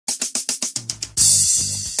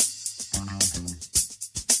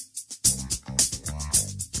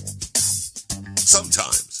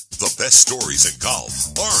Sometimes the best stories in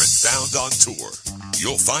golf aren't found on tour.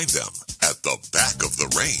 You'll find them at the back of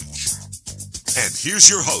the range. And here's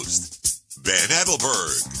your host, Ben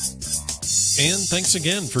Adelberg. And thanks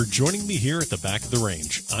again for joining me here at the back of the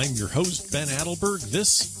range. I'm your host, Ben Adelberg.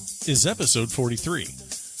 This is episode 43.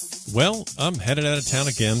 Well, I'm headed out of town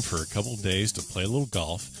again for a couple of days to play a little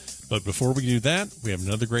golf. But before we do that, we have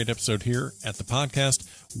another great episode here at the podcast.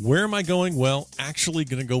 Where am I going? Well, actually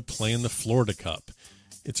going to go play in the Florida Cup.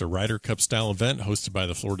 It's a Ryder Cup style event hosted by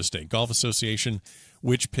the Florida State Golf Association,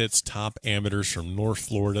 which pits top amateurs from North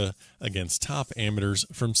Florida against top amateurs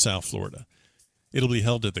from South Florida. It'll be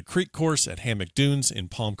held at the Creek Course at Hammock Dunes in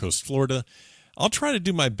Palm Coast, Florida. I'll try to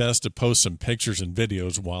do my best to post some pictures and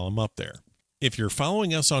videos while I'm up there. If you're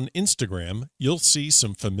following us on Instagram, you'll see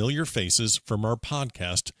some familiar faces from our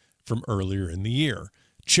podcast from earlier in the year.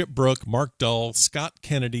 Chip Brook, Mark Dahl, Scott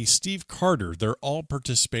Kennedy, Steve Carter, they're all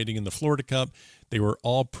participating in the Florida Cup. They were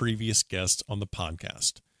all previous guests on the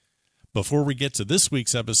podcast. Before we get to this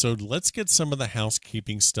week's episode, let's get some of the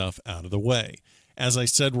housekeeping stuff out of the way. As I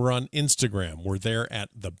said, we're on Instagram. We're there at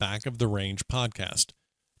the Back of the Range podcast.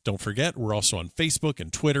 Don't forget, we're also on Facebook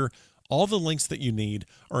and Twitter. All the links that you need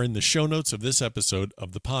are in the show notes of this episode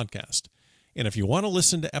of the podcast. And if you want to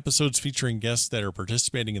listen to episodes featuring guests that are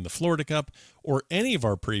participating in the Florida Cup or any of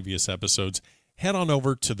our previous episodes, head on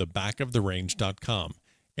over to thebackoftherange.com.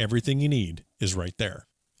 Everything you need is right there.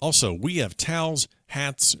 Also, we have towels,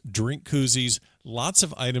 hats, drink koozies, lots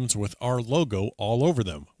of items with our logo all over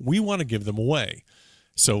them. We want to give them away.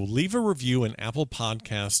 So leave a review in Apple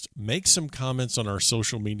Podcasts, make some comments on our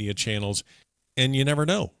social media channels, and you never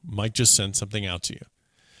know, might just send something out to you.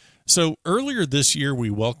 So earlier this year,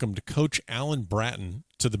 we welcomed Coach Alan Bratton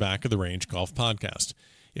to the Back of the Range Golf Podcast.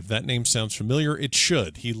 If that name sounds familiar, it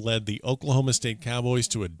should. He led the Oklahoma State Cowboys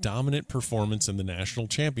to a dominant performance in the national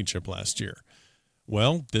championship last year.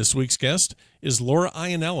 Well, this week's guest is Laura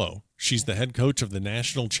Ianello. She's the head coach of the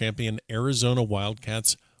national champion Arizona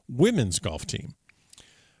Wildcats women's golf team.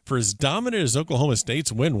 For as dominant as Oklahoma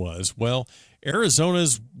State's win was, well,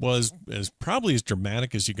 Arizona's was probably as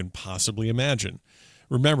dramatic as you can possibly imagine.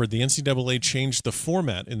 Remember, the NCAA changed the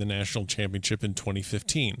format in the national championship in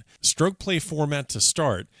 2015. Stroke play format to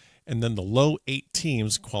start, and then the low 8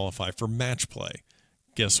 teams qualify for match play.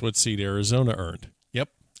 Guess what seed Arizona earned? Yep,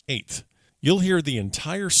 8th. You'll hear the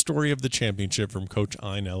entire story of the championship from Coach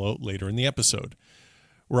Ianello later in the episode.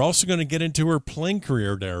 We're also going to get into her playing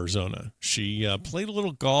career at Arizona. She played a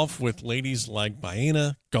little golf with ladies like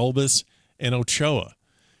Baena, Gulbis, and Ochoa.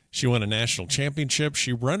 She won a national championship.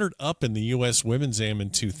 She runnered-up in the U.S. Women's Am in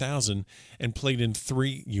 2000 and played in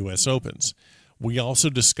 3 U.S. Opens. We also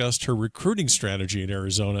discussed her recruiting strategy at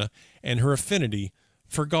Arizona and her affinity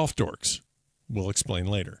for golf dorks. We'll explain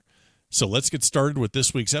later. So let's get started with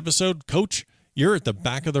this week's episode. Coach, you're at the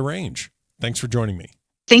Back of the Range. Thanks for joining me.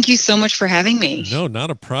 Thank you so much for having me. No, not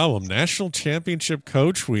a problem. National championship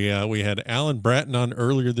coach. We had Alan Bratton on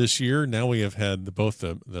earlier this year. Now we have had both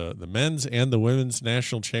the men's and the women's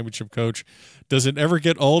national championship coach. Does it ever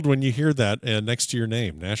get old when you hear that next to your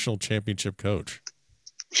name, national championship coach?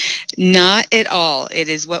 Not at all. It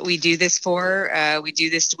is what we do this for. We do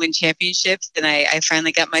this to win championships, and I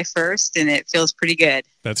finally got my first, and it feels pretty good.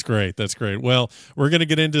 That's great. That's great. Well, we're going to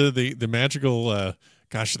get into the magical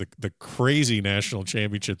the crazy national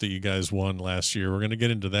championship that you guys won last year. We're going to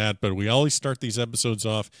get into that, but we always start these episodes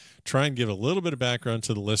off, try and give a little bit of background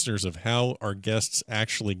to the listeners of how our guests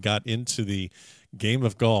actually got into the game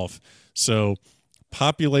of golf. So,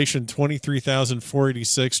 population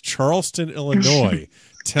 23,486, Charleston, Illinois.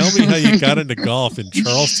 Tell me how you got into golf in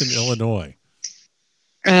Charleston, Illinois.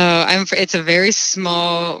 It's a very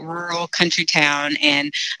small rural country town,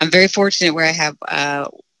 and I'm very fortunate where I have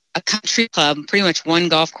a country club, pretty much one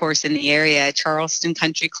golf course in the area. Charleston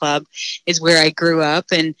Country Club is where I grew up,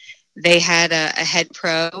 and they had a head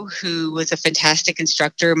pro who was a fantastic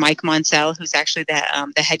instructor, Mike Monsell, who's actually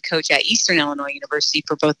the head coach at Eastern Illinois University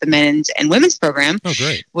for both the men's and women's program. Oh,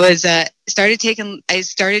 great. I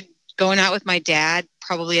started going out with my dad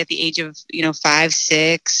probably at the age of 5,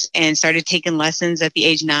 6, and started taking lessons at the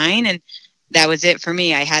age 9, and that was it for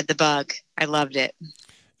me. I had the bug. I loved it.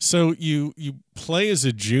 So you play as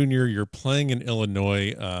a junior. You're playing in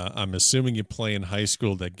Illinois. I'm assuming you play in high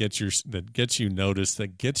school. That gets you noticed.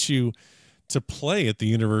 That gets you to play at the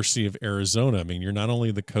University of Arizona. I mean, you're not only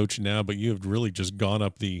the coach now, but you have really just gone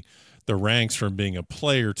up the ranks from being a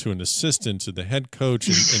player to an assistant to the head coach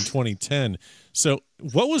in 2010. So,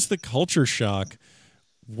 what was the culture shock?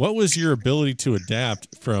 What was your ability to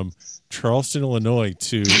adapt from Charleston, Illinois,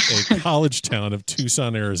 to a college town of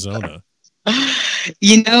Tucson, Arizona?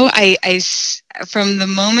 From the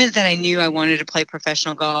moment that I knew I wanted to play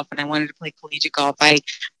professional golf and I wanted to play collegiate golf, I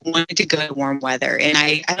wanted to go to warm weather. And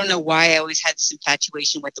I don't know why I always had this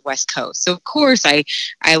infatuation with the West Coast. So of course I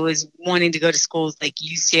was wanting to go to schools like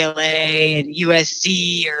UCLA and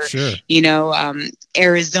USC or, Sure.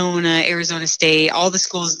 Arizona State, all the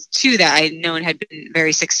schools too that I known had been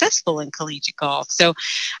very successful in collegiate golf. So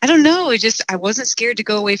I don't know. I wasn't scared to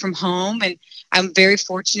go away from home. And I'm very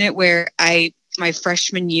fortunate where my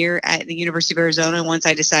freshman year at the University of Arizona, once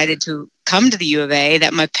I decided to come to the U of A,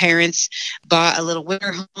 that my parents bought a little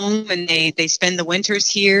winter home and they spend the winters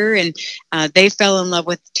here, and they fell in love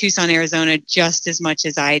with Tucson, Arizona just as much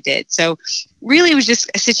as I did. So really it was just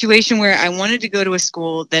a situation where I wanted to go to a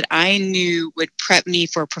school that I knew would prep me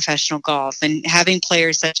for professional golf, and having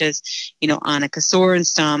players such as, Annika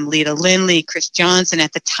Sorenstam, Lita Lindley, Chris Johnson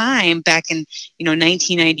at the time back in,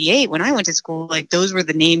 1998 when I went to school, like those were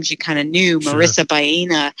the names you kind of knew, Sure. Marissa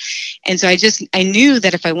Baena. And so I knew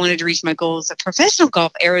that if I wanted to reach my goals of professional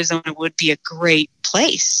golf, Arizona would be a great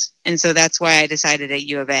place. And so that's why I decided at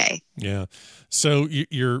U of A. Yeah. So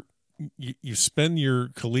you spend your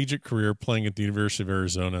collegiate career playing at the University of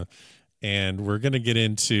Arizona, and we're going to get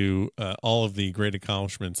into all of the great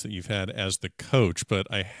accomplishments that you've had as the coach, but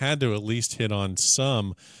I had to at least hit on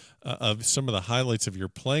some of the highlights of your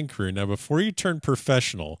playing career. Now, before you turned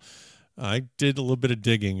professional, I did a little bit of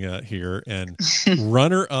digging here, and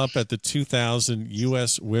runner-up at the 2000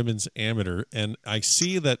 U.S. Women's Amateur, and I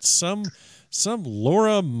see that some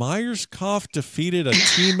Laura Myerscough defeated a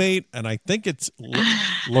teammate, and I think it's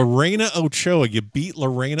Lorena Ochoa. You beat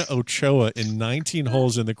Lorena Ochoa in 19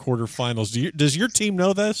 holes in the quarterfinals. Does your team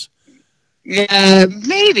know this? Yeah,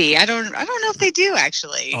 maybe. I don't know if they do,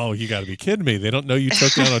 actually. Oh, you got to be kidding me! They don't know you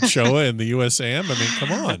took down Ochoa in the USAM. I mean,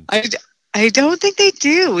 come on. I don't think they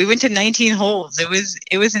do. We went to 19 holes. It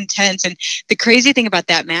was intense. And the crazy thing about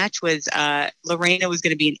that match was Lorena was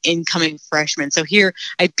going to be an incoming freshman. So here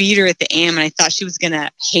I beat her at the AM, and I thought she was going to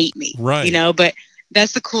hate me. Right. But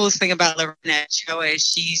that's the coolest thing about Lorena Ochoa is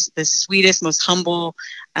she's the sweetest, most humble,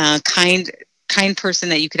 kind person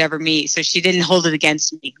that you could ever meet. So she didn't hold it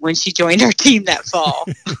against me when she joined our team that fall.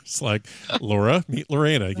 It's like, Laura, meet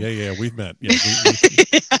Lorena. Yeah, we've met. Yeah,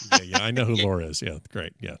 I know who Laura is. Yeah,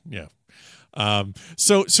 great. Yeah.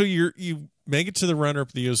 So you make it to the runner-up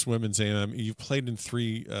of the U.S. Women's AM. You've played in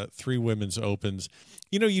three women's opens.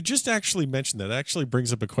 You just actually mentioned that. It actually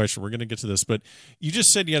brings up a question. We're going to get to this, but you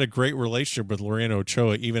just said you had a great relationship with Lorena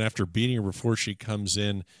Ochoa even after beating her before she comes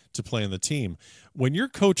in to play on the team. When you're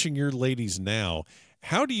coaching your ladies now,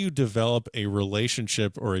 how do you develop a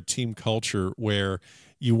relationship or a team culture where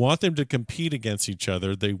you want them to compete against each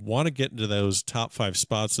other? They want to get into those top 5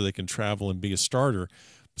 spots so they can travel and be a starter.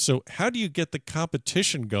 So how do you get the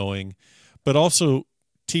competition going, but also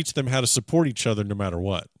teach them how to support each other no matter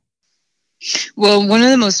what? Well, one of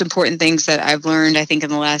the most important things that I've learned, I think, in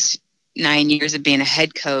the last 9 years of being a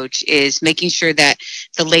head coach is making sure that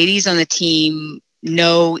the ladies on the team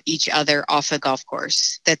know each other off the golf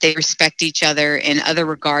course, that they respect each other in other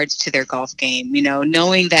regards to their golf game,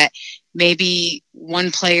 knowing that maybe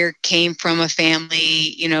one player came from a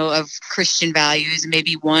family, of Christian values,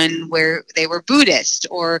 maybe one where they were Buddhist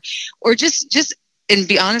or just, and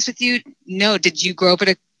be honest with you, did you grow up at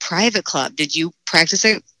a private club? Did you practice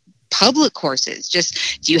at public courses?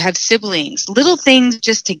 Just, do you have siblings? Little things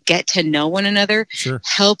just to get to know one another. Sure.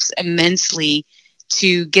 Helps immensely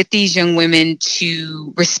to get these young women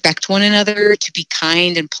to respect one another, to be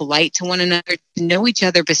kind and polite to one another, to know each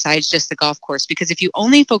other besides just the golf course. Because if you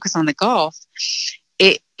only focus on the golf,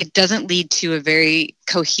 it doesn't lead to a very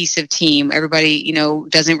cohesive team. Everybody,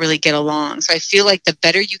 doesn't really get along. So I feel like the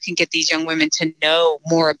better you can get these young women to know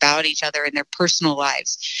more about each other and their personal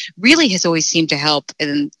lives really has always seemed to help.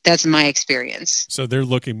 And that's my experience. So they're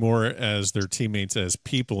looking more as their teammates as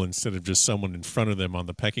people instead of just someone in front of them on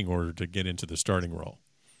the pecking order to get into the starting role.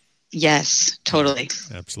 Yes, totally.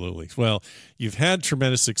 Absolutely. Well, you've had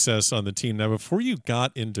tremendous success on the team. Now, before you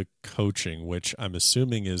got into coaching, which I'm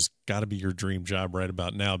assuming is got to be your dream job right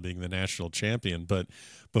about now, being the national champion, but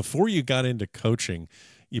before you got into coaching,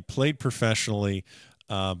 you played professionally.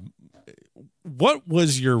 What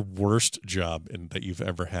was your worst job that you've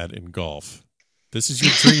ever had in golf? This is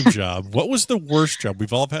your dream job. What was the worst job?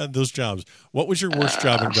 We've all had those jobs. What was your worst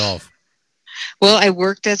job in golf? Well, I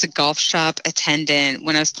worked as a golf shop attendant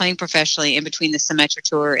when I was playing professionally in between the Symetra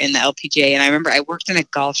Tour and the LPGA. And I remember I worked in a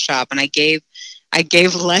golf shop and I gave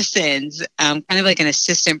lessons, kind of like an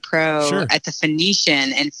assistant pro Sure. at the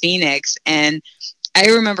Phoenician in Phoenix. And I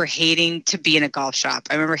remember hating to be in a golf shop.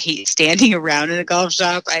 I remember standing around in a golf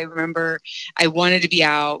shop. I remember I wanted to be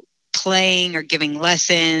out playing or giving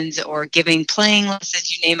lessons or giving playing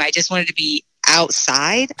lessons, you name it. I just wanted to be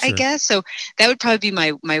outside, I guess. So that would probably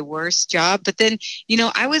be my worst job. But then,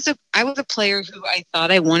 I was a player who I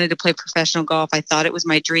thought I wanted to play professional golf. I thought it was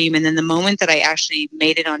my dream. And then the moment that I actually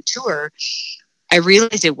made it on tour, I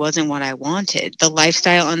realized it wasn't what I wanted. The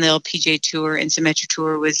lifestyle on the LPGA Tour and Symetra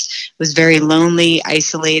Tour was very lonely,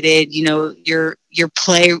 isolated. Your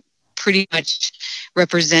play pretty much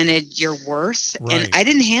represented your worth, and I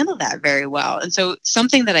didn't handle that very well. And so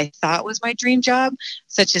something that I thought was my dream job,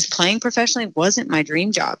 such as playing professionally, wasn't my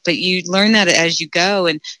dream job. But you learn that as you go,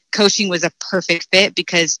 and coaching was a perfect fit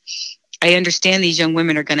because I understand these young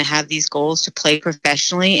women are going to have these goals to play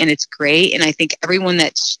professionally, and it's great. And I think everyone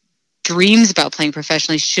that dreams about playing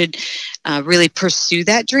professionally should really pursue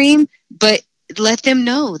that dream, but let them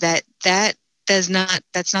know that that's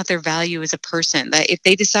not their value as a person. That if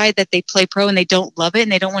they decide that they play pro and they don't love it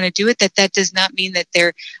and they don't want to do it, that does not mean that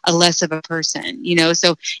they're a less of a person,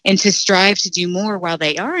 So, and to strive to do more while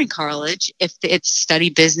they are in college, if it's study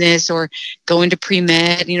business or go into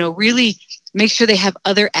pre-med, really make sure they have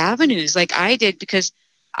other avenues like I did, because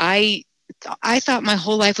I thought my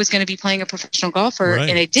whole life was going to be playing a professional golfer,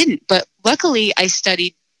 and I didn't. But luckily, I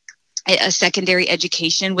studied a secondary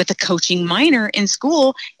education with a coaching minor in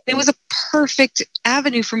school. It was a perfect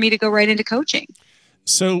avenue for me to go right into coaching.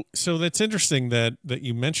 So that's interesting that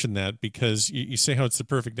you mentioned that, because you say how it's the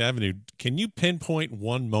perfect avenue. Can you pinpoint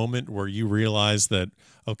one moment where you realized that,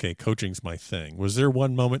 okay, coaching's my thing? Was there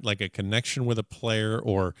one moment, like a connection with a player,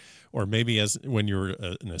 or maybe as when you were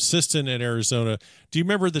an assistant at Arizona? Do you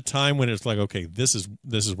remember the time when it's like, okay, this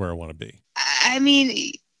is where I want to be? I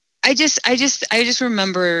mean, I just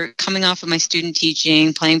remember coming off of my student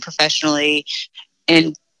teaching, playing professionally,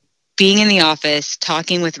 and being in the office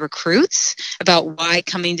talking with recruits about why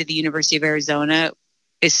coming to the University of Arizona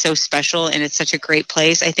is so special and it's such a great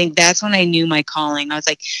place. I think that's when I knew my calling. I was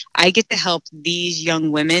like, I get to help these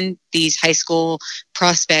young women, these high school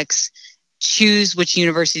prospects, choose which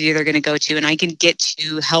university they're going to go to, and I can get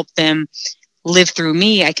to help them live through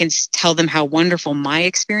me. I can tell them how wonderful my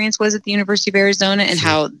experience was at the University of Arizona and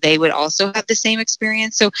how they would also have the same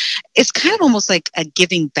experience. So it's kind of almost like a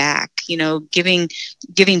giving back, giving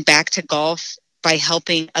back to golf by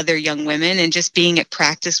helping other young women and just being at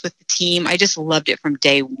practice with the team. I just loved it from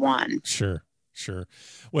day one. Sure.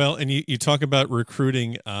 Well, and you talk about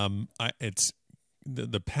recruiting. It's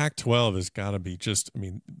the Pac-12 has got to be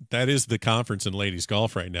that is the conference in ladies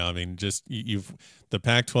golf right now. I mean, the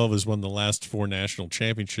Pac-12 has won the last 4 national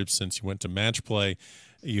championships since you went to match play.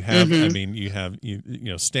 You have, you have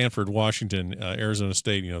Stanford, Washington, Arizona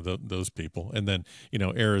State, those people, and then,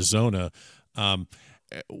 Arizona.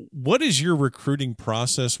 What is your recruiting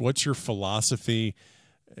process? What's your philosophy?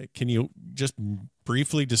 Can you just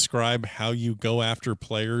briefly describe how you go after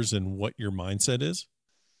players and what your mindset is?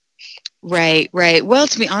 Right. Well,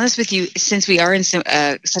 to be honest with you, since we are in such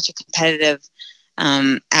a competitive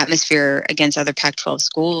atmosphere against other Pac-12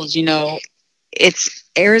 schools,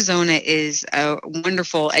 Arizona is a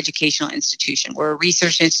wonderful educational institution. We're a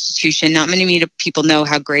research institution. Not many people know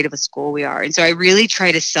how great of a school we are. And so I really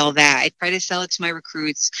try to sell that. I try to sell it to my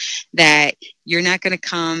recruits that you're not going to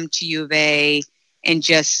come to U of A and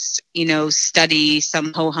just, study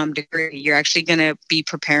some ho-hum degree. You're actually going to be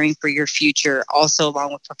preparing for your future also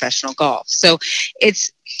along with professional golf. So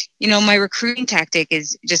it's, my recruiting tactic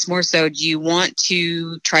is just more so, do you want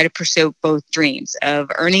to try to pursue both dreams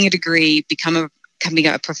of earning a degree, becoming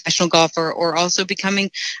a professional golfer, or also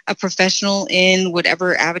becoming a professional in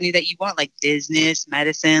whatever avenue that you want, like business,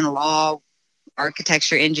 medicine, law,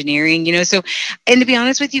 architecture, engineering, so, and to be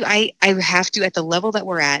honest with you, I have to, at the level that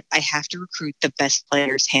we're at, I have to recruit the best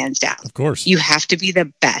players, hands down. Of course. You have to be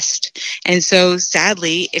the best. And so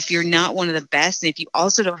sadly, if you're not one of the best, and if you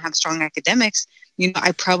also don't have strong academics,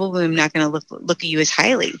 I probably am not going to look at you as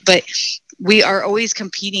highly. But we are always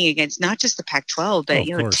competing against not just the Pac-12,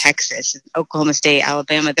 but Texas, Oklahoma State,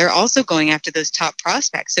 Alabama. They're also going after those top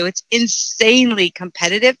prospects. So it's insanely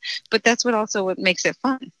competitive, but that's what makes it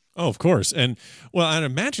fun. Oh, of course. And well, I'd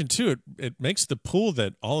imagine too, it makes the pool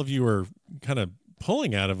that all of you are kind of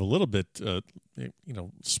pulling out of a little bit,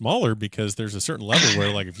 smaller, because there's a certain level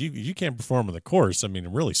where, like, if you can't perform on the course, I mean,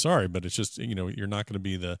 I'm really sorry, but it's just, you're not going to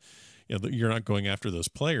be you're not going after those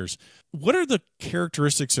players. What are the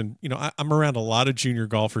characteristics? And, I'm around a lot of junior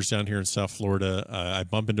golfers down here in South Florida. I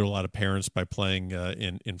bump into a lot of parents by playing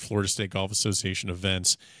in Florida State Golf Association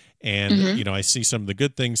events. And, I see some of the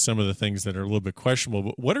good things, some of the things that are a little bit questionable.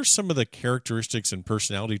 But what are some of the characteristics and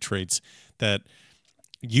personality traits that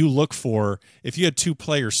you look for, if you had two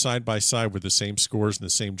players side by side with the same scores and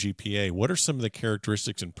the same GPA, what are some of the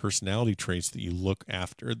characteristics and personality traits that you look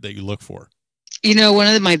for? One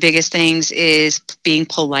of my biggest things is being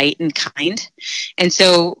polite and kind. And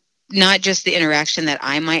so not just the interaction that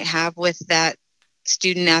I might have with that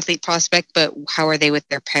student athlete prospect, but how are they with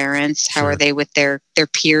their parents? How Sure. are they with their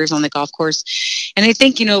peers on the golf course? And I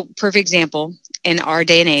think, perfect example in our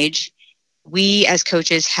day and age, we as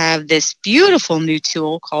coaches have this beautiful new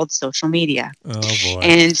tool called social media. Oh boy.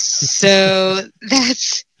 And so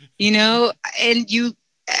that's, and you,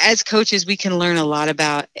 as coaches, we can learn a lot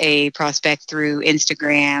about a prospect through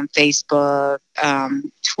Instagram, Facebook,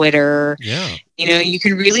 Twitter. Yeah. You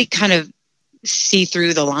can really kind of see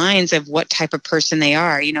through the lines of what type of person they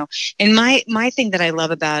are, And my thing that I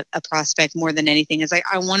love about a prospect more than anything is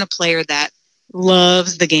I want a player that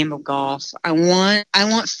loves the game of golf. I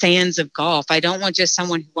want fans of golf. I don't want just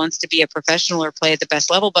someone who wants to be a professional or play at the best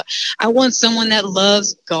level, but I want someone that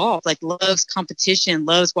loves golf, like loves competition,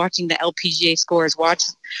 loves watching the LPGA scores,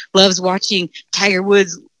 loves watching Tiger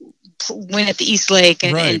Woods win at the East Lake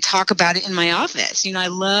and talk about it in my office. I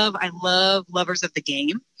love lovers of the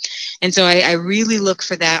game. And so I really look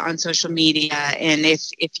for that on social media. And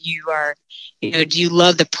if you are, do you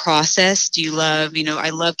love the process? Do you love, I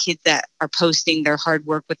love kids that are posting their hard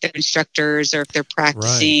work with their instructors, or if they're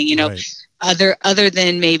practicing, other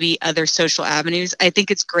than maybe other social avenues. I think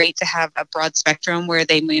it's great to have a broad spectrum where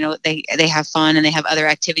they have fun and they have other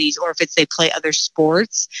activities, or if it's they play other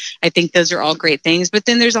sports. I think those are all great things. But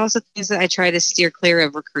then there's also things that I try to steer clear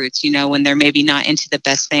of recruits, when they're maybe not into the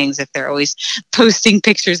best things, if they're always posting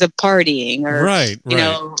pictures of partying or,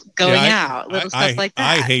 going out, little stuff like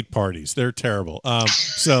that. I hate parties. They're terrible.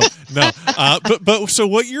 So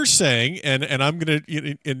what you're saying, and I'm going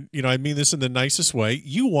to, I mean this in the nicest way,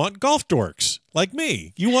 you want golf dorks like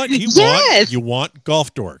me. You want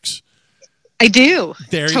golf dorks. I do.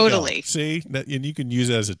 There you totally. Go. See, and you can use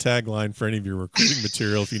it as a tagline for any of your recruiting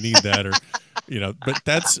material if you need that, or But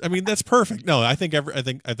that's perfect. No, I think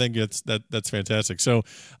that's fantastic. So,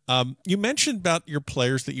 you mentioned about your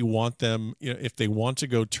players that you want them, if they want to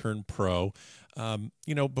go turn pro.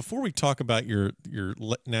 Before we talk about your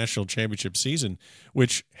national championship season,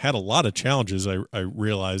 which had a lot of challenges, I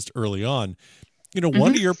realized early on.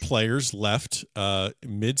 One of your players left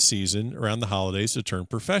mid-season around the holidays to turn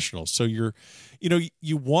professional. So you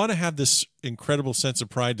want to have this incredible sense of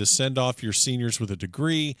pride to send off your seniors with a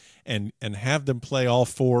degree and have them play all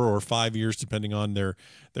 4 or 5 years depending on their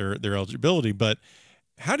eligibility. But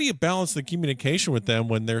how do you balance the communication with them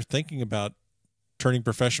when they're thinking about turning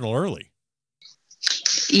professional early?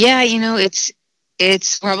 Yeah,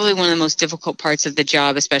 it's probably one of the most difficult parts of the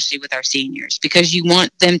job, especially with our seniors, because you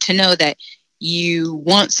want them to know that you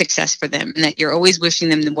want success for them and that you're always wishing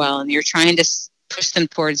them well and you're trying to push them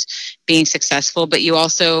towards being successful, but you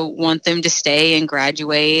also want them to stay and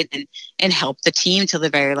graduate and help the team till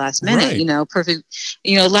the very last minute. Right. Perfect.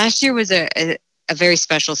 Last year was a very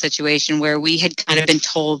special situation where we had kind of been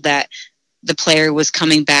told that the player was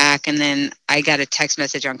coming back, and then I got a text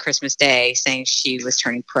message on Christmas Day saying she was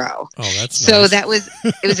turning pro. Oh, that's so nice.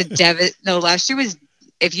 It was a last year was,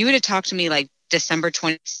 if you would have talked to me like December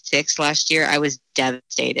 26th last year, I was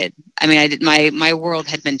devastated. I mean, my world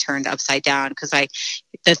had been turned upside down because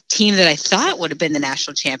the team that I thought would have been the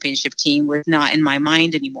national championship team was not in my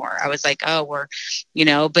mind anymore. I was like, oh,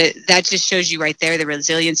 but that just shows you right there the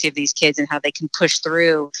resiliency of these kids and how they can push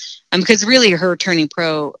through. Because really her turning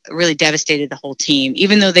pro really devastated the whole team,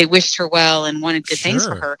 even though they wished her well and wanted good things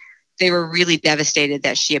for her. They were really devastated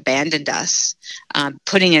that she abandoned us,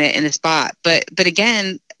 putting it in the spot. But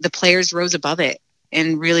again, the players rose above it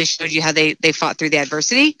and really showed you how they fought through the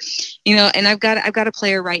adversity, and I've got a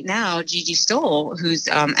player right now, Gigi Stoll, who's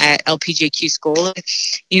at LPGAQ school.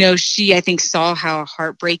 She, I think, saw how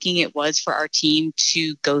heartbreaking it was for our team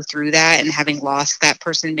to go through that, and having lost that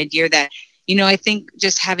person mid-year, that, I think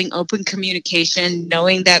just having open communication,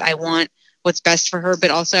 knowing that I want what's best for her, but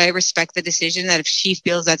also I respect the decision that if she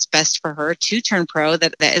feels that's best for her to turn pro,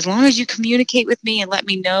 that as long as you communicate with me and let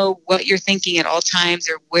me know what you're thinking at all times,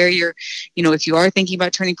 or where you're, if you are thinking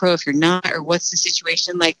about turning pro, if you're not, or what's the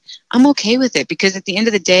situation, like, I'm okay with it, because at the end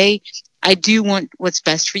of the day, I do want what's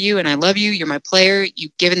best for you, and I love you. You're my player.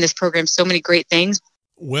 You've given this program so many great things.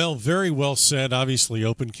 Well, very well said. Obviously,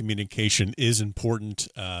 open communication is important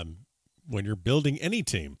when you're building any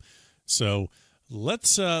team. So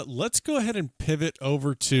let's go ahead and pivot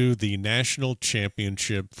over to the national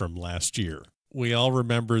championship from last year. We all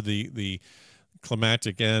remember the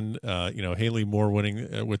climactic end. Haley Moore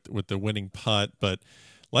winning with the winning putt. But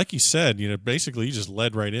like you said, basically you just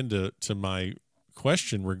led right into my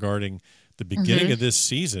question regarding the beginning of this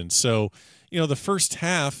season. So, the first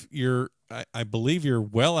half, I believe you're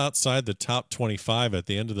well outside the top 25 at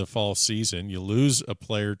the end of the fall season. You lose a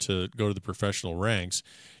player to go to the professional ranks.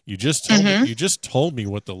 You just told me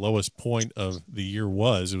what the lowest point of the year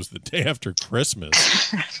was. It was the day after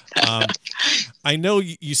Christmas. I know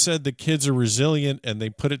you said the kids are resilient and they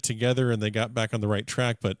put it together and they got back on the right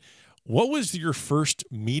track, but what was your first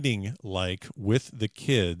meeting like with the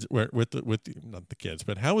kids? Not the kids,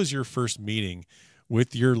 but how was your first meeting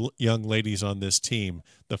with your young ladies on this team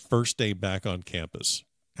the first day back on campus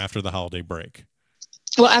after the holiday break?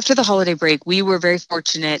 Well, after the holiday break, we were very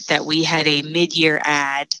fortunate that we had a mid-year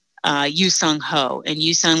ad, Yu Sung Ho, and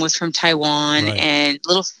Yu Sung was from Taiwan, right, and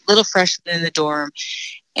little freshman in the dorm.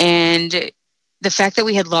 And the fact that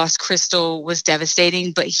we had lost Crystal was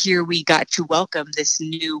devastating, but here we got to welcome this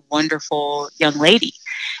new wonderful young lady.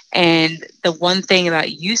 And the one thing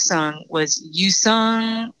about Yu Sung was Yu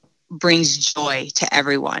Sung brings joy to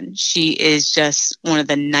everyone. She is just one of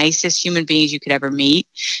the nicest human beings you could ever meet.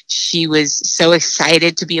 She was so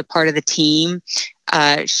excited to be a part of the team.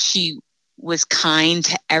 She was kind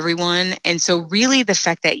to everyone. And so really the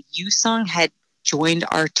fact that Yu Sung had joined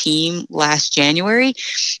our team last January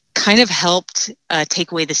kind of helped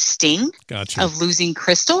take away the sting of losing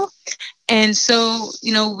Crystal. And so,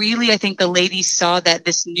 really, I think the ladies saw that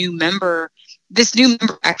this new member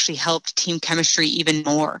actually helped team chemistry even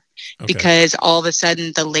more, because all of a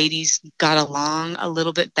sudden the ladies got along a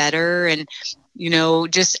little bit better. And,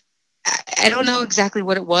 just, I don't know exactly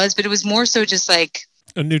what it was, but it was more so just like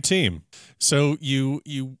a new team. So you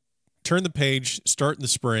turn the page, start in the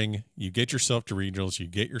spring, you get yourself to regionals, you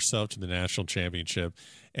get yourself to the national championship.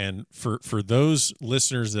 And for those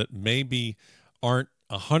listeners that maybe aren't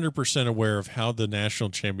 100% aware of how the national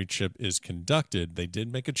championship is conducted, they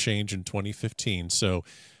did make a change in 2015. So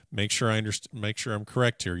make sure I'm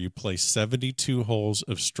correct here. You play 72 holes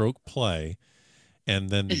of stroke play, and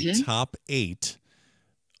then the top 8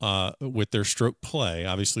 with their stroke play,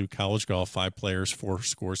 obviously college golf, 5 players, 4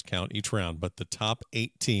 scores count each round, but the top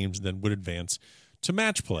 8 teams then would advance to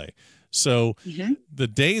match play. So the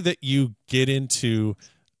day that you get into,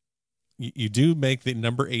 you do make the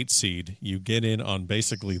number 8 seed, you get in on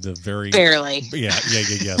basically the very barely. Yeah.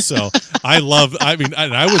 So I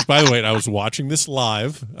was, by the way, I was watching this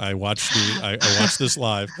live. I watched this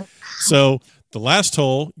live. So the last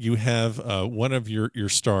hole, you have one of your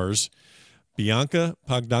stars, Bianca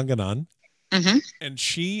Pagdanganan, and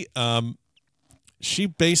she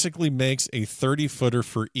basically makes a 30-footer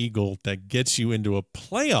for eagle that gets you into a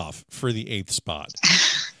playoff for the 8th spot.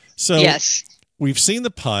 So yes, we've seen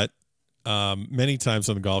the putt many times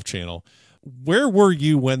on the Golf Channel. Where were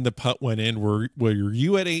you when the putt went in? Were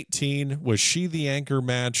you at 18? Was she the anchor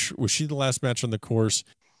match? Was she the last match on the course?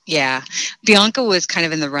 Yeah, Bianca was kind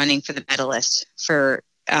of in the running for the medalist for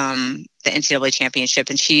the NCAA championship,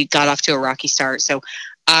 and she got off to a rocky start. So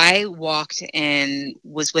I walked and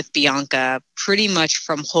was with Bianca pretty much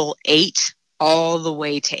from hole 8 all the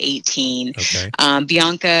way to 18. Okay.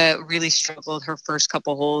 Bianca really struggled her first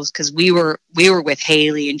couple holes because we were with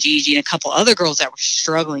Haley and Gigi and a couple other girls that were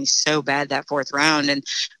struggling so bad that 4th round. And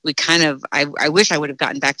we I wish I would have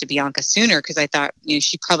gotten back to Bianca sooner, because I thought,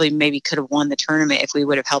 she probably maybe could have won the tournament if we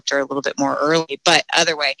would have helped her a little bit more early. But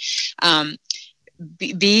other way,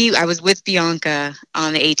 I was with Bianca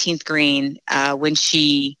on the 18th green when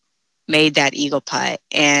she made that eagle putt,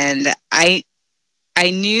 and I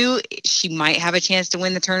knew she might have a chance to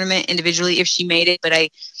win the tournament individually if she made it, but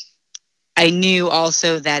I knew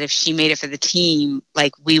also that if she made it for the team,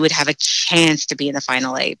 like, we would have a chance to be in the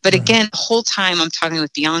final 8. But again, the whole time I'm talking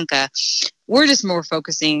with Bianca, we're just more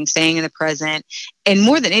focusing, staying in the present. And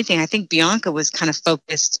more than anything, I think Bianca was kind of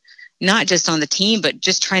focused not just on the team, but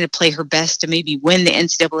just trying to play her best to maybe win the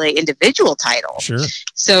NCAA individual title. Sure.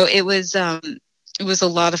 So it was a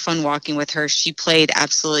lot of fun walking with her. She played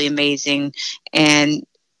absolutely amazing. And,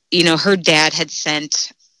 her dad had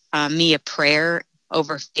sent me a prayer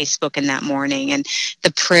over Facebook in that morning. And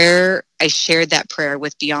the prayer, I shared that prayer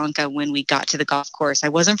with Bianca when we got to the golf course. I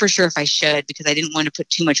wasn't for sure if I should, because I didn't want to put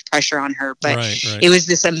too much pressure on her. But It was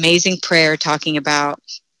this amazing prayer talking about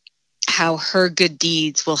how her good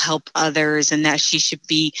deeds will help others, and that she should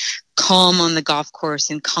be calm on the golf course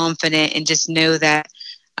and confident, and just know that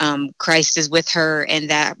Christ is with her, and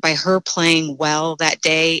that by her playing well that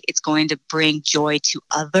day, it's going to bring joy to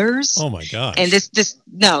others. Oh my gosh. And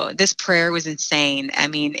this prayer was insane.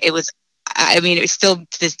 It still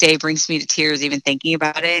to this day brings me to tears even thinking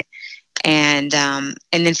about it. And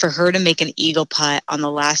then for her to make an eagle putt on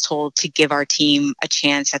the last hole to give our team a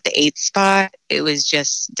chance at the 8th spot, it was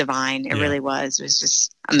just divine. It really was. It was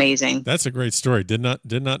just amazing. That's a great story. Did not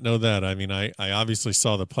know that. I mean, I obviously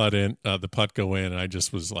saw the putt go in, and I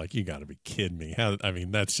just was like, you got to be kidding me.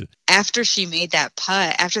 That's just... After she made that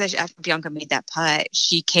putt, after Bianca made that putt,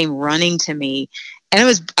 she came running to me. And I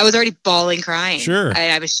was already bawling, crying. Sure.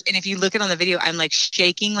 And if you look at on the video, I'm like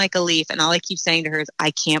shaking like a leaf. And all I keep saying to her is,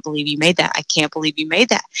 I can't believe you made that. I can't believe you made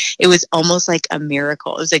that. It was almost like a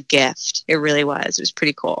miracle. It was a gift. It really was. It was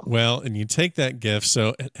pretty cool. Well, and you take that gift.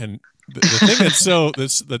 So, and the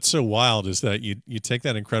thing that's so wild is that you take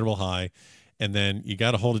that incredible high, and then you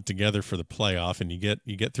got to hold it together for the playoff, and you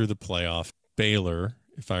get through the playoff. Baylor,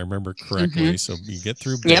 if I remember correctly. So you get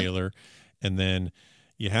through Baylor, and then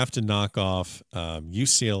you have to knock off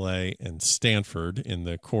UCLA and Stanford in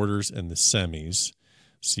the quarters and the semis.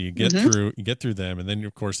 So you get through them, and then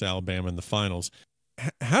of course Alabama in the finals.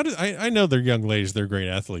 How did I know they're young ladies, they're great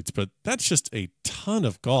athletes, but that's just a ton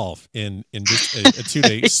of golf in just a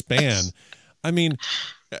 2-day span. I mean,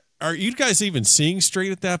 are you guys even seeing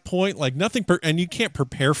straight at that point? Like nothing, and you can't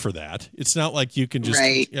prepare for that. It's not like you can just.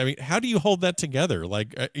 Right. I mean, how do you hold that together?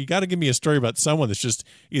 Like you got to give me a story about someone that's just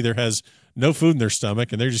either has no food in their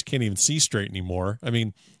stomach and they just can't even see straight anymore. I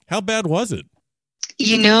mean, how bad was it?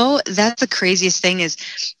 You know, that's the craziest thing is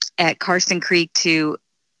at Karsten Creek too.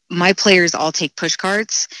 My players all take push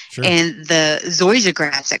carts, and the zoysia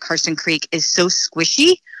grass at Karsten Creek is so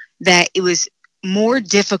squishy that it was more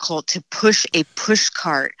difficult to push a push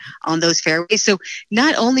cart on those fairways. So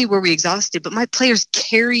not only were we exhausted, but my players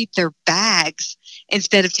carried their bags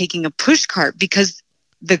instead of taking a push cart because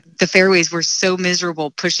the fairways were so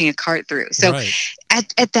miserable pushing a cart through. So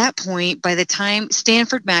at that point, by the time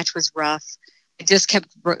Stanford match was rough, I just kept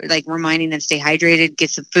like reminding them, stay hydrated, get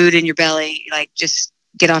some food in your belly, like just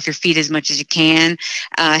get off your feet as much as you can.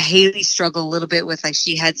 Haley struggled a little bit with, like,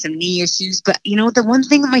 she had some knee issues, but you know, the one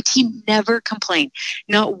thing that my team never complained,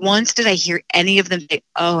 not once did I hear any of them say,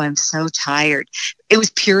 oh, I'm so tired. It was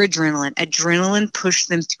pure adrenaline. Adrenaline pushed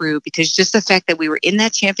them through because just the fact that we were in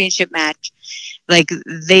that championship match, like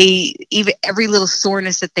even every little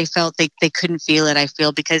soreness that they felt, they couldn't feel it, I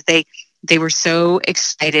feel, because they were so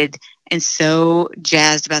excited and so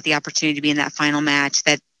jazzed about the opportunity to be in that final match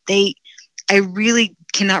that I really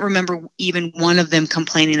cannot remember even one of them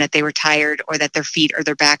complaining that they were tired or that their feet or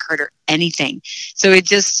their back hurt or anything. So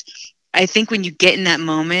I think when you get in that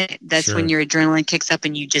moment, that's when your adrenaline kicks up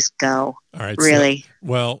and you just go. All right. Really?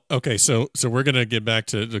 So we're going to get back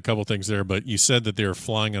to a couple things there, but you said that they were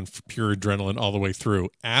flying on pure adrenaline all the way through.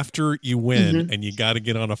 After you win and you got to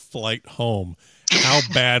get on a flight home, how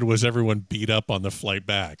bad was everyone beat up on the flight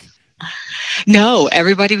back? No,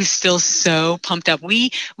 everybody was still so pumped up. We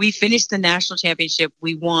finished the national championship.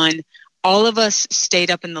 We won. All of us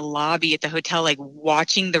stayed up in the lobby at the hotel, like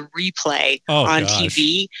watching the replay on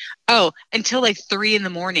TV. Oh, until like 3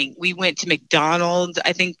 a.m. We went to McDonald's.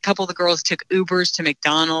 I think a couple of the girls took Ubers to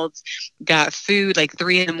McDonald's, got food like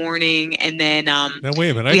 3 a.m. And then now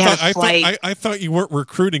wait a minute. I thought you weren't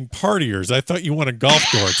recruiting partiers. I thought you wanted golf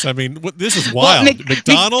courts. I mean, this is wild. Well,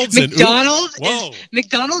 McDonald's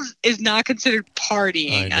McDonald's is not considered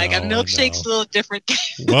partying. Know, like a milkshake's a little different.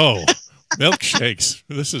 Whoa. Milkshakes.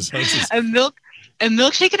 This is a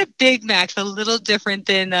milkshake and a Big Mac's a little different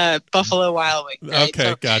than Buffalo Wild Wings. Right?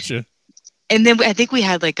 Okay, so, gotcha. And then I think we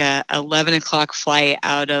had like a 11 o'clock flight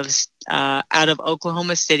out of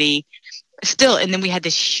Oklahoma City. Still, and then we had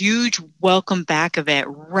this huge welcome back event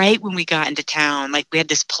right when we got into town. Like we had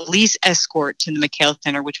this police escort to the McHale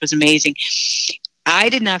Center, which was amazing. I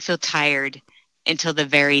did not feel tired until the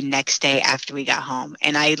very next day after we got home.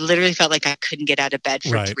 And I literally felt like I couldn't get out of bed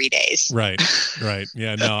for 3 days. Right.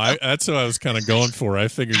 Yeah, no, that's what I was kind of going for. I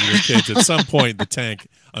figured your kids at some point, the tank,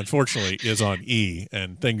 unfortunately, is on E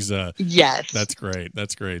and things. Yes. That's great.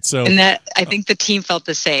 So, and that, I think the team felt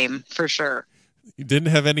the same for sure. You didn't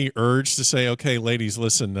have any urge to say, okay, ladies,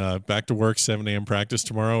 listen, back to work, 7 a.m. practice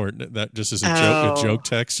tomorrow, or that just as a joke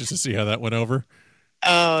text just to see how that went over?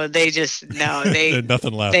 Oh, they had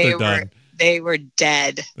nothing left. They're done. They were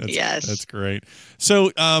dead. Yes. That's great.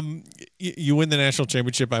 So you win the national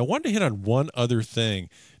championship. I wanted to hit on one other thing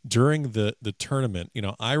during the tournament. You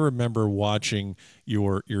know, I remember watching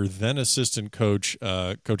your then assistant coach,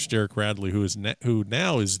 Coach Derek Radley, who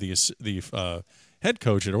now is the head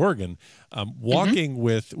coach at Oregon, walking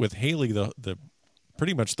with Haley the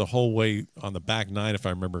pretty much the whole way on the back nine, if I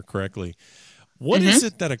remember correctly. What is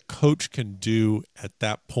it that a coach can do at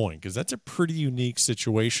that point? Because that's a pretty unique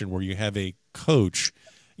situation where you have a coach.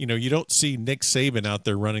 You know, you don't see Nick Saban out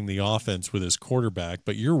there running the offense with his quarterback,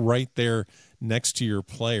 but you're right there next to your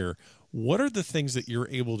player. What are the things that you're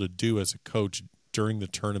able to do as a coach during the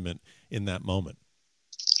tournament in that moment?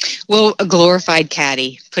 Well, a glorified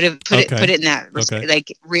caddy. Put it in that Okay.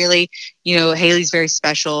 like really, Haley's very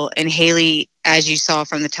special, and Haley, as you saw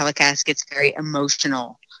from the telecast, gets very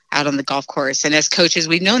emotional out on the golf course. And as coaches,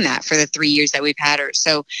 we've known that for the 3 years that we've had her.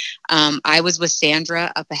 So I was with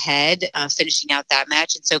Sandra up ahead, finishing out that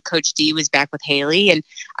match, and so Coach D was back with Haley, and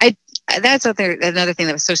that's another thing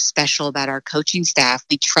that was so special about our coaching staff.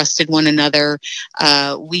 We trusted one another.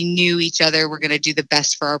 We knew each other. We're going to do the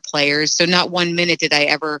best for our players. So not 1 minute did I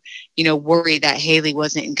ever, worry that Haley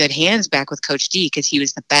wasn't in good hands back with Coach D, because he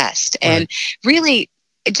was the best. Right. And really,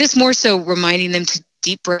 just more so reminding them to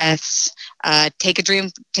deep breaths, take a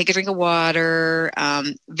drink of water,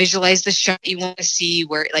 visualize the shot you want to see,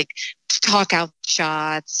 where talk out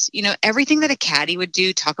shots, everything that a caddy would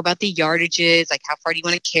do, talk about the yardages, like how far do you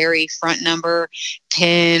want to carry, front number,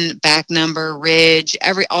 pin, back number, ridge,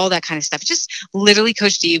 all that kind of stuff. Just literally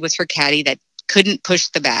Coach D was her caddy that couldn't push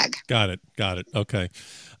the bag. Got it. Okay.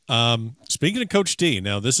 Speaking of Coach D,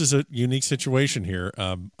 now this is a unique situation here.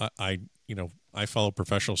 I follow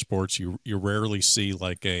professional sports. You rarely see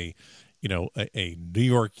like a New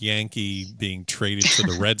York Yankee being traded to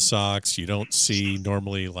the Red Sox. You don't see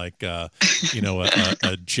normally like a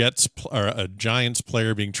Jets or a Giants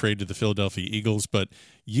player being traded to the Philadelphia Eagles. But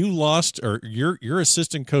you lost, or your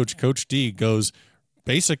assistant coach, Coach D, goes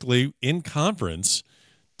basically in conference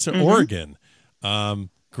to Oregon.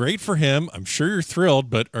 Great for him. I'm sure you're thrilled,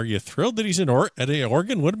 but are you thrilled that he's at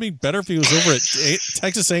Oregon? Wouldn't it be better if he was over at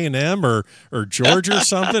Texas A&M or Georgia or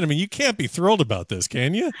something? I mean, you can't be thrilled about this,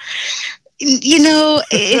 can you?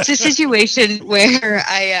 It's a situation where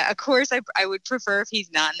of course, I would prefer if he's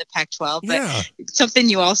not in the Pac-12, but something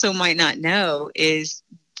you also might not know is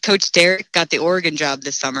Coach Derek got the Oregon job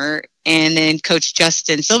this summer, and then Coach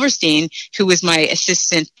Justin Silverstein, who was my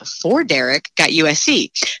assistant before Derek, got USC.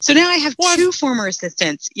 So now I have two former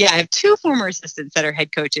assistants. Yeah, I have two former assistants that are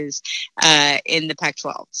head coaches in the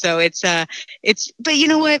Pac-12. So but you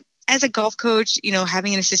know what? As a golf coach,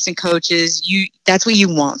 having an assistant coach that's what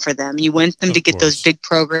you want for them. You want them to get those big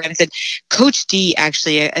programs. And Coach D,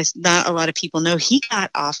 actually, as not a lot of people know, he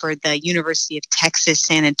got offered the University of Texas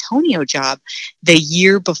San Antonio job the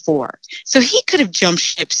year before. So he could have jumped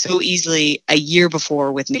ship so easily a year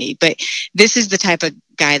before with me. But this is the type of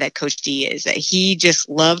guy that Coach D is. That he just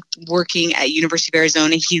loved working at University of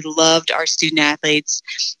Arizona. He loved our student athletes,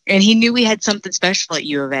 and he knew we had something special at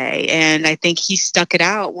U of A. And I think he stuck it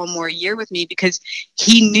out one more year with me because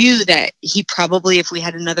he knew that he probably, if we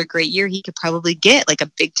had another great year, he could probably get like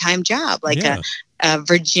a big time job, like a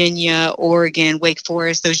Virginia, Oregon, Wake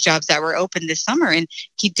Forest, those jobs that were open this summer. And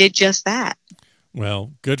he did just that.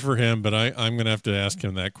 Well, good for him, but I'm going to have to ask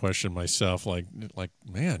him that question myself. Like,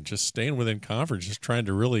 man, just staying within conference, just trying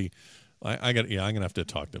to really. I'm going to have to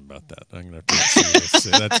talk to him about that. I'm going to have to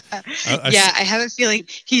see that. I have a feeling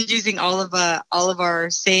he's using all of our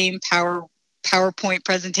same PowerPoint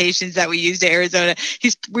presentations that we used at Arizona.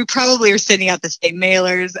 We probably are sending out the same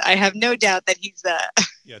mailers. I have no doubt that he's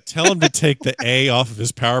tell him to take the A off of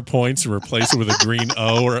his PowerPoints and replace it with a green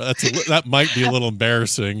O, or that might be a little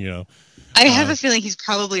embarrassing, I have a feeling he's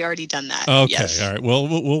probably already done that. Okay, yes. All right. Well,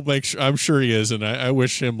 we'll make sure. I'm sure he is, and I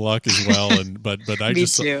wish him luck as well. And but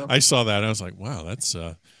I saw that and I was like, wow, that's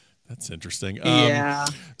interesting. Yeah.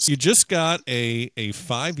 So you just got a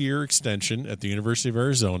 5-year extension at the University of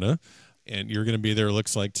Arizona, and you're going to be there. It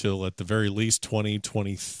looks like till at the very least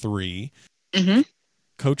 2023. Mm-hmm.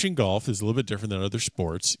 Coaching golf is a little bit different than other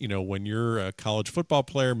sports. When you're a college football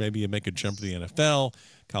player, maybe you make a jump to the NFL.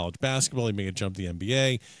 College basketball, you make a jump to the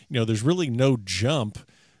NBA. There's really no jump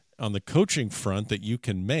on the coaching front that you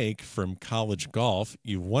can make from college golf.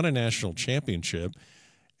 You've won a national championship.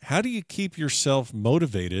 How do you keep yourself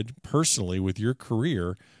motivated personally with your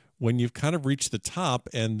career when you've kind of reached the top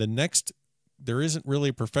and there isn't really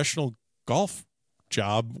a professional golf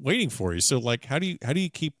job waiting for you? So how do you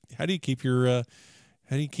keep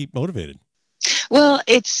motivated? Well,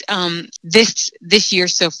 it's this year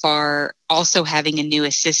so far, also having a new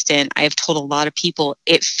assistant, I have told a lot of people,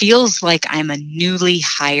 it feels like I'm a newly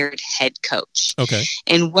hired head coach. Okay.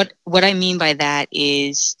 And what I mean by that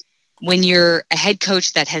is when you're a head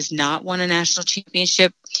coach that has not won a national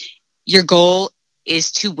championship, your goal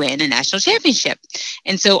is to win a national championship.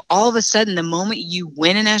 And so all of a sudden, the moment you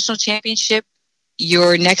win a national championship,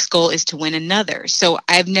 your next goal is to win another. So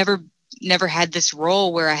I've never had this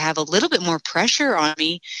role where I have a little bit more pressure on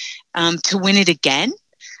me to win it again.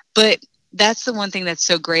 But that's the one thing that's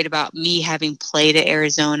so great about me having played at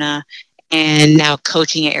Arizona and now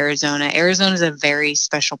coaching at Arizona. Arizona is a very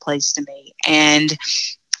special place to me. And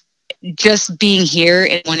just being here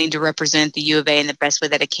and wanting to represent the U of A in the best way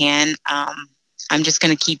that I can, I'm just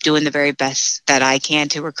going to keep doing the very best that I can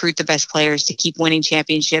to recruit the best players, to keep winning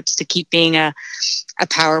championships, to keep being a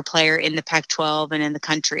power player in the Pac-12 and in the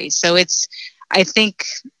country. So I think,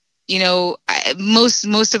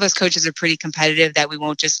 most of us coaches are pretty competitive, that we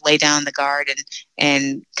won't just lay down the guard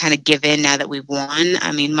and kind of give in now that we've won.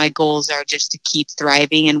 I mean, my goals are just to keep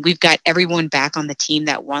thriving, and we've got everyone back on the team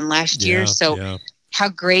that won last year. So how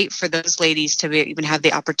great for those ladies to even have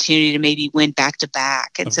the opportunity to maybe win back to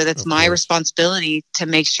back. And so that's my responsibility to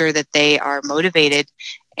make sure that they are motivated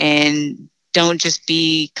and don't just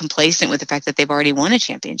be complacent with the fact that they've already won a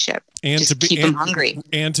championship. And just keep them hungry.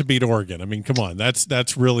 And to beat Oregon. I mean, come on,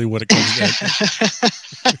 that's really what it comes down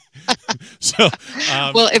to. So,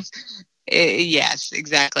 yes,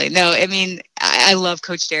 exactly. No, I mean, I love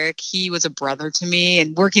Coach Derek. He was a brother to me,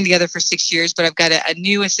 and working together for 6 years, but I've got a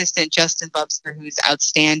new assistant, Justin Bubster, who's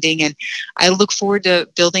outstanding. And I look forward to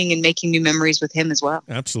building and making new memories with him as well.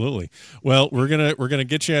 Absolutely. Well, we're gonna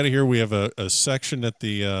get you out of here. We have a section at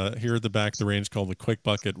the here at the back of the range called the Quick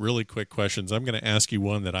Bucket, really quick questions. I'm going to ask you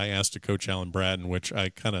one that I asked to Coach Alan Bratton, which I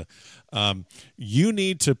kind of, you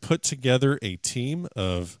need to put together a team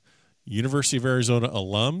of University of Arizona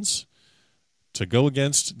alums to go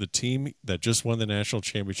against the team that just won the national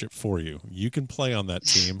championship for you. You can play on that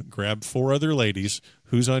team. Grab 4 other ladies.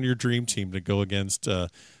 Who's on your dream team to go against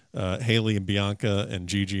Haley and Bianca and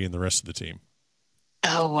Gigi and the rest of the team?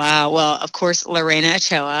 Oh, wow. Well, of course, Lorena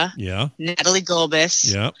Ochoa. Yeah. Natalie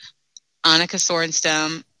Golbis. Yeah. Annika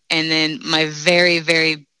Sorenstam. And then my very,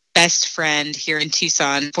 very best friend here in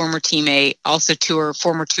Tucson, former teammate, also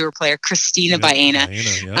former tour player, Christina Baena.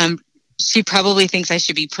 Yeah. She probably thinks I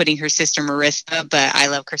should be putting her sister Marissa, but I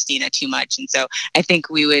love Christina too much, and so I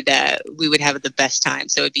think we would have the best time.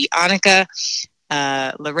 So it'd be Annika,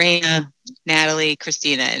 Lorena, Natalie,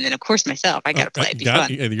 Christina, and then of course myself. I got to play. It'd be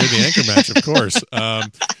fun. You're the anchor match, of course.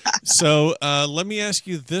 So let me ask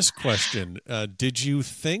you this question: Did you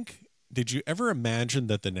ever imagine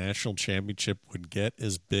that the national championship would get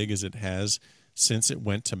as big as it has since it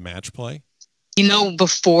went to match play?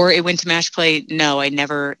 Before it went to match play, no, I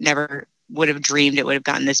never would have dreamed it would have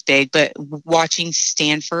gotten this big. But watching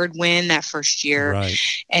Stanford win that first year, right.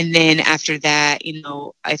 And then after that,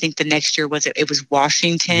 I think the next year it was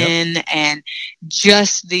Washington, yep. And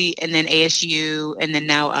then ASU, and then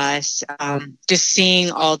now us. Just seeing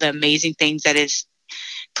all the amazing things that is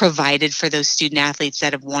provided for those student athletes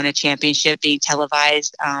that have won a championship being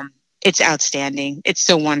televised. It's outstanding. It's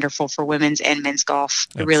so wonderful for women's and men's golf.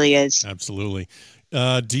 It really is. Absolutely.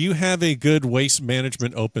 Do you have a good waste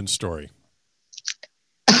management open story?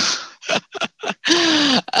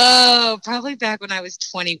 Oh, probably back when I was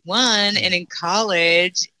 21 and in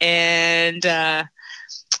college, and I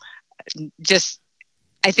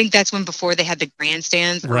think that's before they had the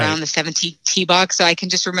grandstands around the 17 tee box. So I can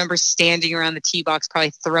just remember standing around the tee box,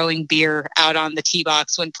 probably throwing beer out on the tee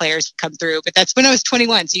box when players come through. But that's when I was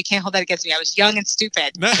 21, so you can't hold that against me. I was young and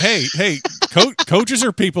stupid. No, hey, coaches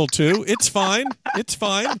are people too. It's fine. It's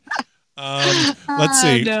fine. Let's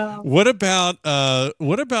see. No. What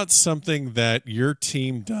about something that your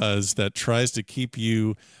team does that tries to keep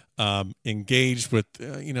you engaged with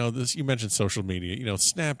this? You mentioned social media,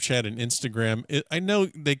 Snapchat and Instagram. I know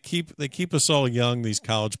they keep us all young, these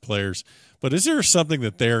college players, but is there something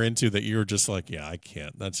that they're into that you're just like, yeah, I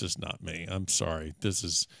can't, that's just not me, I'm sorry, this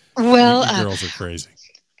is, you girls are crazy?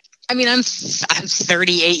 I mean, I'm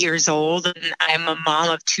 38 years old, and I'm a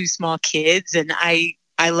mom of 2 small kids, and I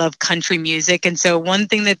love country music. And so one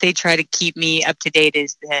thing that they try to keep me up to date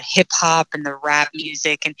is the hip hop and the rap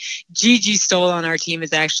music. And Gigi Stoll on our team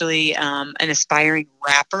is actually an aspiring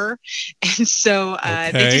rapper. And so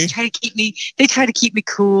they just try to keep me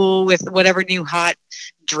cool with whatever new hot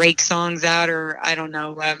Drake songs out, or I don't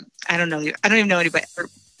even know anybody. Or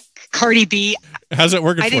Cardi B. How's it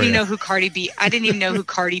working for you? I didn't even know who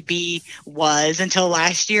Cardi B was until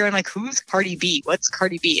last year. I'm like, who's Cardi B? What's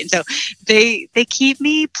Cardi B? And so they keep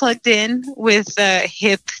me plugged in with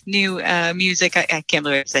hip new music. I can't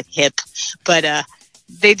believe I said hip, but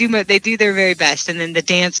they do their very best. And then the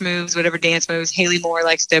dance moves, whatever dance moves, Haley Moore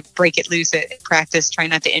likes to break it loose at practice, try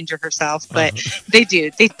not to injure herself. But they do.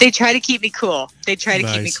 They try to keep me cool. They try to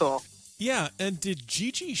keep me cool. Yeah, and did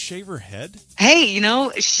Gigi shave her head? Hey,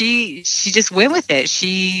 she just went with it.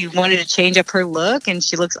 She wanted to change up her look, and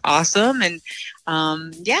she looks awesome. And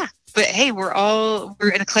But hey, we're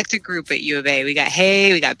an eclectic group at U of A. We got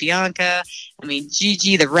Hay, we got Bianca. I mean,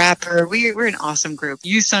 Gigi, the rapper. We're an awesome group.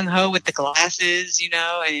 Yu Sung Ho with the glasses,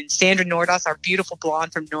 and Sandra Nordos, our beautiful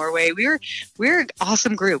blonde from Norway. We're an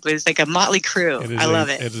awesome group. It's like a motley crew. I love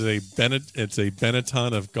it. It is it's a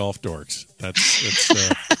Benetton of golf dorks.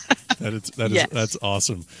 That's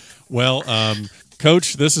awesome. Well,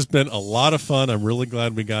 Coach, this has been a lot of fun. I'm really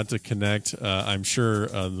glad we got to connect. I'm sure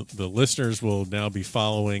the listeners will now be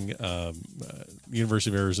following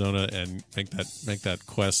University of Arizona and make that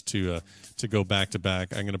quest to go back to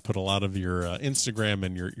back. I'm going to put a lot of your Instagram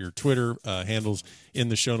and your Twitter handles in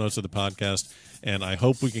the show notes of the podcast, and I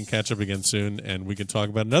hope we can catch up again soon and we can talk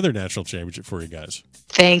about another national championship for you guys.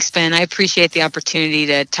 Thanks, Ben. I appreciate the opportunity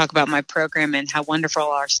to talk about my program and how wonderful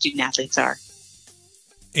our student athletes are.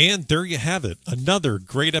 And there you have it. Another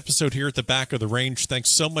great episode here at the Back of the Range. Thanks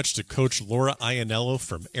so much to Coach Laura Ianello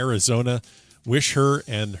from Arizona. Wish her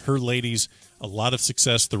and her ladies a lot of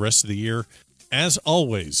success the rest of the year. As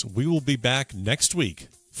always, we will be back next week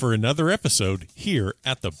for another episode here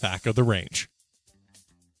at the Back of the Range.